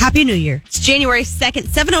Happy New Year. It's January 2nd,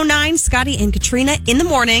 7:09. Scotty and Katrina in the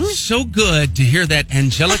morning. So good to hear that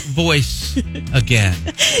angelic voice again.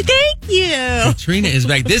 Thank you. Katrina is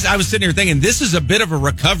back. I was sitting here thinking, this is a bit of a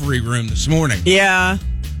recovery room this morning. Yeah.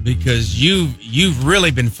 Because you've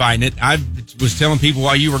really been fighting it. I was telling people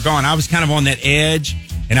while you were gone, I was kind of on that edge,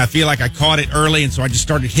 and I feel like I caught it early, and so I just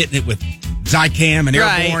started hitting it with Zicam and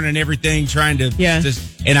Airborne and everything, trying to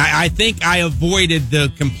and I think I avoided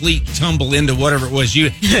the complete tumble into whatever it was.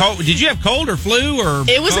 Did you have cold or flu or?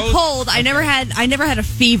 It was a cold. I never had a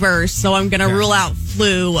fever, so I'm gonna rule out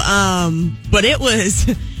flu. But it was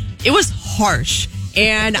harsh.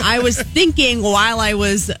 And I was thinking while I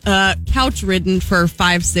was couch ridden for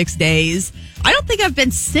 5-6 days, I don't think I've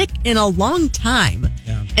been sick in a long time.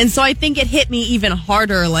 Yeah. And so I think it hit me even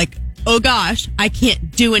harder, like, oh gosh, I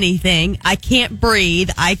can't do anything. I can't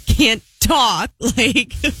breathe. I can't talk.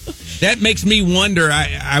 Like that makes me wonder.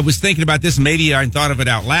 I was thinking about this, maybe I thought of it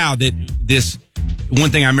out loud, that this one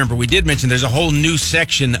thing I remember we did mention, there's a whole new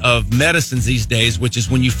section of medicines these days, which is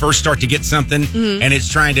when you first start to get something and it's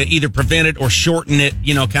trying to either prevent it or shorten it,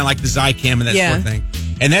 kind of like the Zicam and that sort of thing.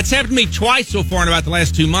 And that's happened to me twice so far in about the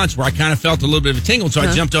last 2 months, where I kind of felt a little bit of a tingle, so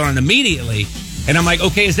I jumped on it immediately. And I'm like,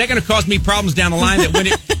 okay, is that going to cause me problems down the line that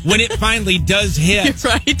when it finally does hit,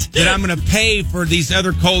 that I'm going to pay for these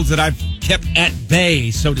other colds that I've kept at bay,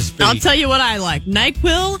 so to speak? I'll tell you what I like.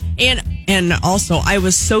 NyQuil, and also I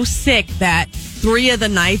was so sick that 3 of the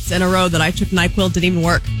nights in a row that I took NyQuil didn't even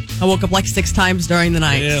work. I woke up like 6 times during the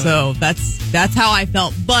night. So that's how I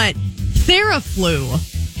felt. But Theraflu,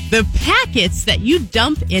 the packets that you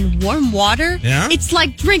dump in warm water, it's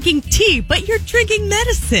like drinking tea, but you're drinking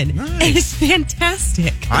medicine. Nice. And it's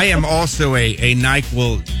fantastic. I am also a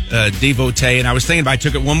NyQuil devotee, and I was thinking I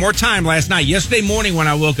took it one more time last night. Yesterday morning when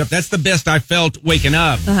I woke up, that's the best I felt waking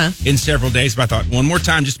up in several days. But I thought, one more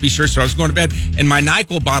time just to be sure. So I was going to bed, and my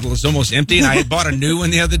NyQuil bottle is almost empty, and I had bought a new one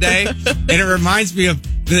the other day. And it reminds me of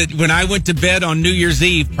when I went to bed on New Year's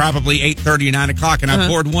Eve, probably 8:30 or 9 o'clock, and I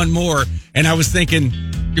poured one more, and I was thinking,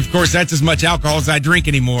 of course, that's as much alcohol as I drink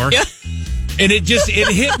anymore. Yeah. And it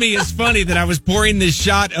hit me as funny that I was pouring this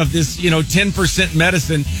shot of this, 10%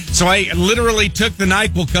 medicine. So I literally took the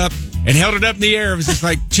NyQuil cup and held it up in the air. It was just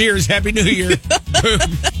like, cheers, Happy New Year. Boom.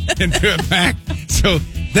 And threw it back. So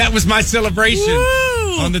that was my celebration.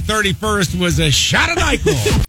 Woo! On the 31st was a shot of NyQuil.